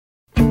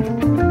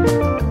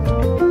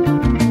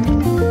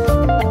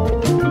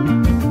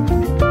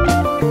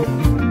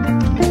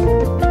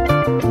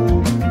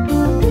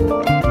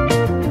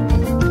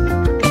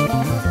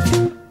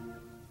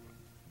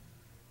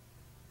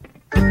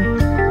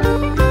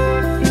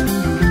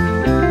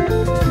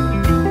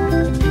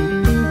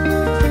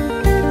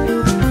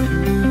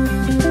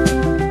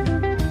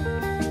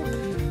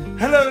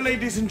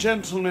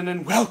gentlemen,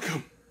 and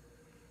welcome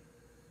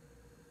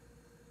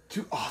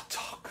to Art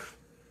Talk.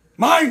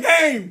 My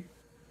name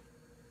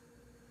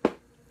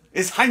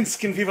is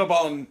Hynsken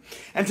Veverbon,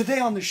 and today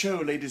on the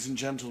show, ladies and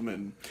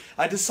gentlemen,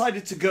 I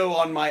decided to go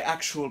on my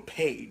actual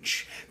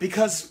page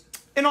because,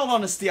 in all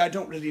honesty, I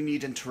don't really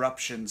need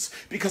interruptions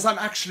because I'm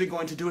actually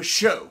going to do a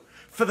show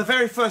for the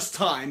very first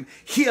time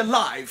here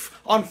live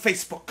on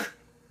Facebook.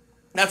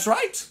 That's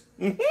right.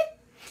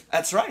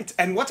 That's right.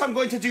 And what I'm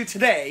going to do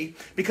today,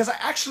 because I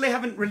actually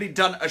haven't really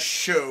done a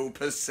show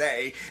per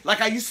se,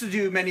 like I used to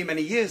do many,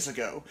 many years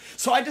ago,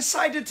 so I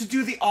decided to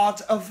do the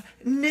art of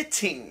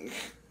knitting.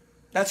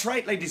 That's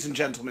right, ladies and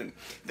gentlemen.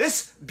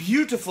 This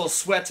beautiful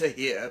sweater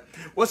here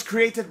was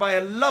created by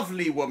a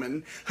lovely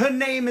woman. Her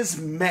name is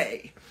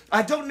May.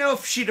 I don't know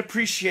if she'd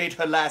appreciate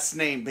her last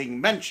name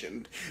being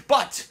mentioned,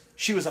 but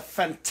she was a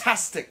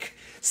fantastic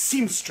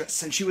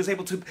seamstress, and she was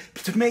able to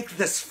make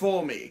this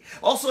for me.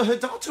 Also, her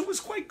daughter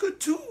was quite good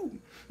too.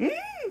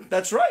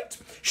 That's right.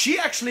 She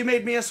actually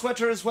made me a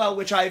sweater as well,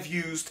 which I've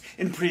used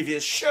in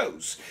previous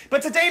shows.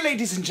 But today,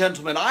 ladies and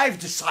gentlemen, I've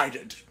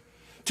decided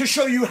to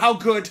show you how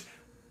good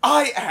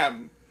I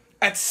am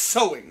at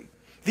sewing.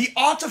 The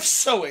art of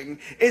sewing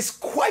is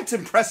quite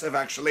impressive,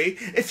 actually,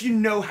 if you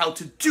know how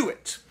to do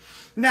it.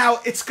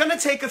 Now, it's gonna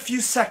take a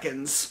few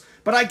seconds,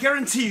 but I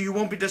guarantee you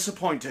won't be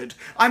disappointed.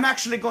 I'm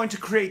actually going to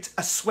create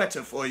a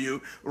sweater for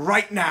you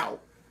right now,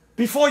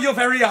 before your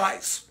very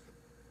eyes.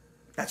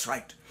 That's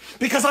right,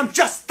 because I'm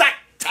just that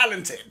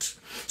talented.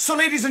 So,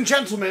 ladies and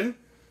gentlemen,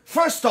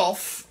 first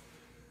off,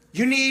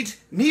 you need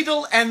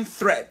needle and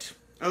thread.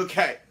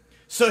 Okay,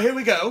 so here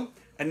we go.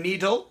 A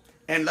needle,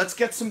 and let's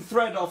get some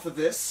thread off of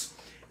this.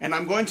 And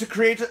I'm going to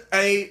create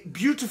a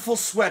beautiful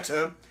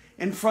sweater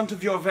in front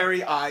of your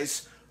very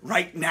eyes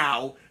right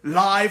now,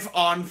 live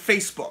on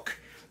Facebook,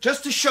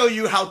 just to show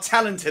you how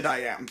talented I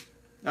am.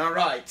 All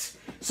right,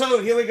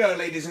 so here we go,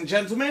 ladies and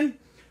gentlemen.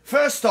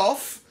 First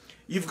off,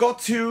 you've got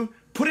to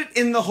put it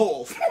in the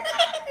hole.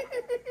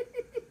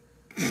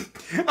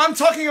 I'm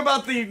talking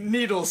about the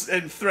needles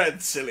and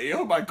thread, silly.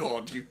 Oh my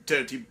god, you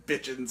dirty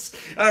bitchins.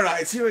 All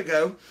right, here we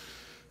go.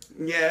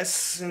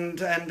 Yes,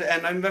 and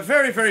I'm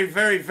very, very,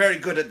 very, very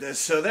good at this,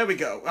 so there we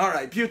go. All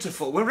right,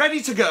 beautiful. We're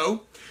ready to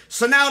go.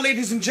 So now,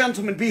 ladies and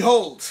gentlemen,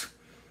 behold,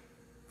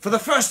 for the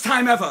first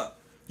time ever,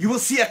 you will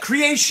see a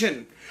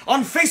creation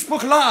on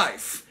Facebook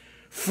Live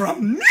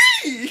from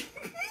me,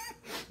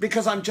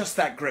 because I'm just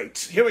that great.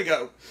 Here we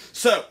go.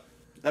 So,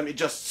 let me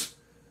just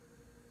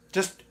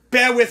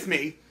bear with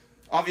me.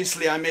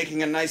 Obviously, I'm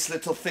making a nice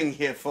little thing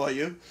here for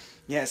you.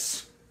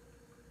 Yes.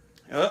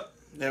 Oh,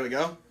 there we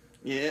go.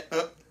 Yeah,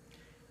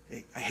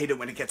 I hate it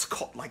when it gets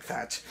caught like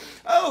that.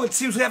 Oh, it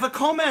seems we have a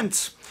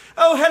comment.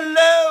 Oh,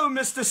 hello,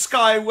 Mr.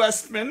 Sky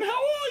Westman. How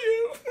are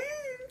you?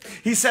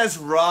 He says,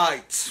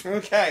 right.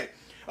 Okay.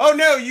 Oh,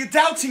 no, you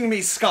doubting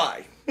me,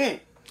 Sky.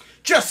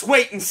 Just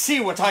wait and see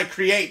what I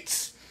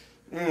create.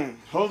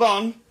 Hold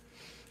on.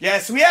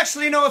 Yes, we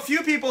actually know a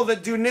few people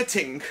that do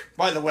knitting,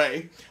 by the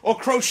way, or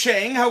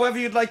crocheting, however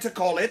you'd like to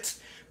call it.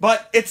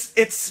 But it's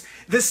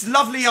this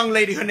lovely young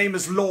lady, her name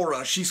is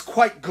Laura. She's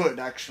quite good,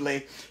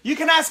 actually. You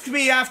can ask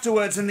me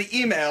afterwards in the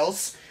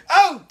emails.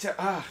 Oh,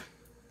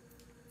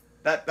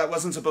 that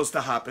wasn't supposed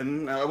to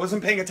happen. I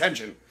wasn't paying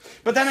attention.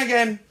 But then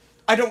again,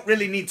 I don't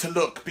really need to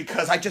look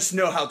because I just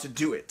know how to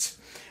do it.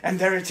 And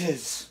there it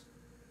is.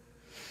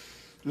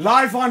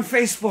 Live on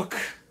Facebook.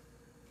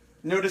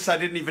 Notice I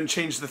didn't even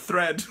change the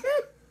thread.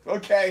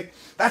 Okay,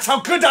 that's how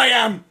good I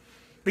am.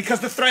 Because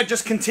the thread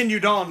just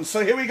continued on.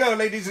 So here we go,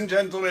 ladies and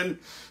gentlemen.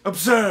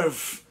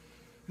 Observe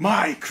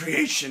my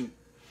creation.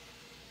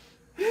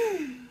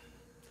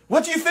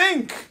 What do you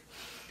think?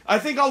 I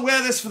think I'll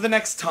wear this for the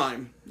next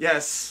time.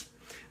 Yes.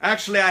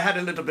 Actually, I had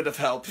a little bit of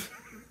help.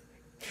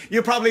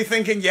 You're probably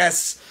thinking,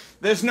 yes,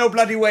 there's no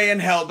bloody way in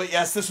hell, but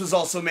yes, this was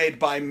also made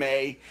by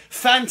May.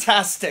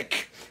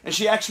 Fantastic. And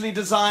she actually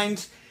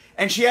designed,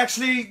 and she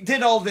actually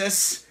did all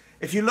this.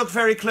 If you look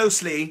very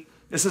closely,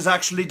 this is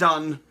actually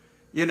done,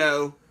 you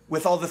know,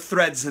 with all the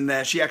threads in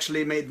there. She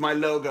actually made my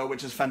logo,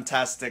 which is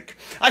fantastic.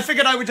 I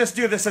figured I would just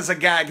do this as a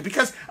gag,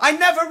 because I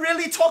never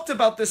really talked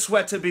about this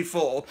sweater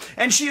before,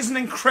 and she is an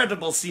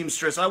incredible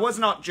seamstress. I was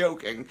not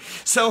joking.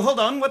 So, hold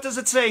on, what does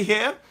it say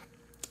here?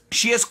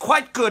 She is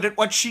quite good at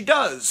what she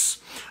does.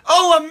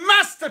 Oh, a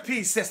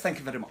masterpiece! Yes, thank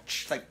you very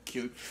much. Thank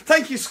you.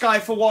 Thank you, Sky,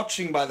 for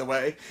watching, by the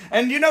way.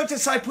 And you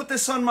notice I put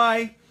this on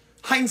my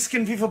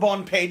Hynsken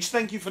Veverbon page.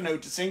 Thank you for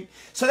noticing.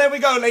 So there we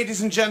go,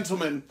 ladies and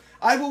gentlemen.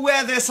 I will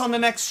wear this on the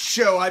next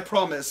show, I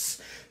promise.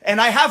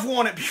 And I have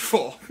worn it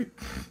before.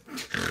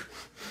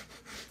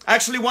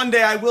 Actually, one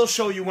day I will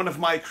show you one of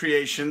my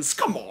creations.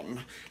 Come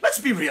on, let's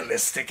be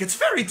realistic. It's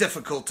very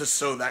difficult to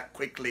sew that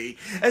quickly.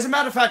 As a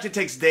matter of fact, it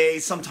takes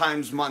days,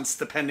 sometimes months,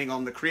 depending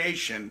on the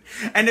creation.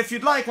 And if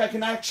you'd like, I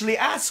can actually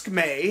ask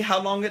May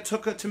how long it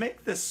took her to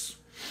make this.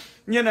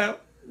 You know,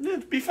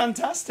 it'd be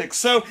fantastic.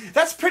 So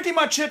that's pretty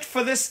much it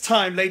for this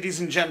time, ladies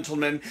and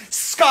gentlemen.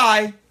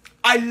 Sky,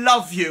 I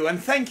love you, and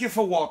thank you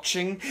for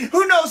watching.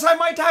 Who knows, I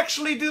might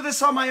actually do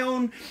this on my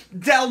own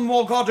Del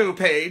Morgado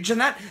page, and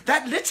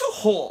that little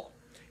whore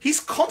He's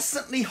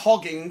constantly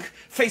hogging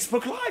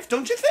Facebook Live,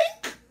 don't you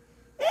think?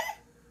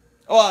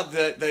 Oh,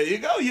 there you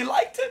go. You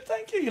liked it.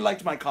 Thank you. You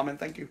liked my comment.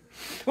 Thank you.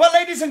 Well,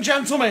 ladies and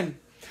gentlemen,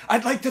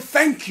 I'd like to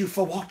thank you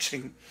for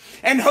watching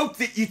and hope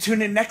that you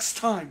tune in next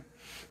time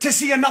to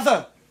see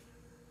another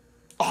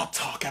Art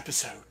Talk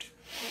episode.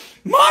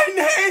 My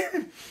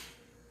name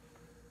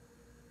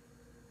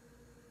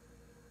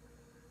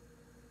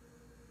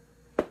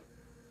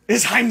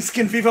is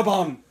Hynsken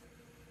Veverbon.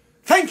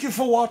 Thank you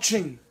for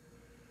watching.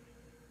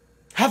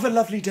 Have a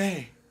lovely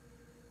day.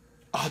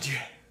 Adieu.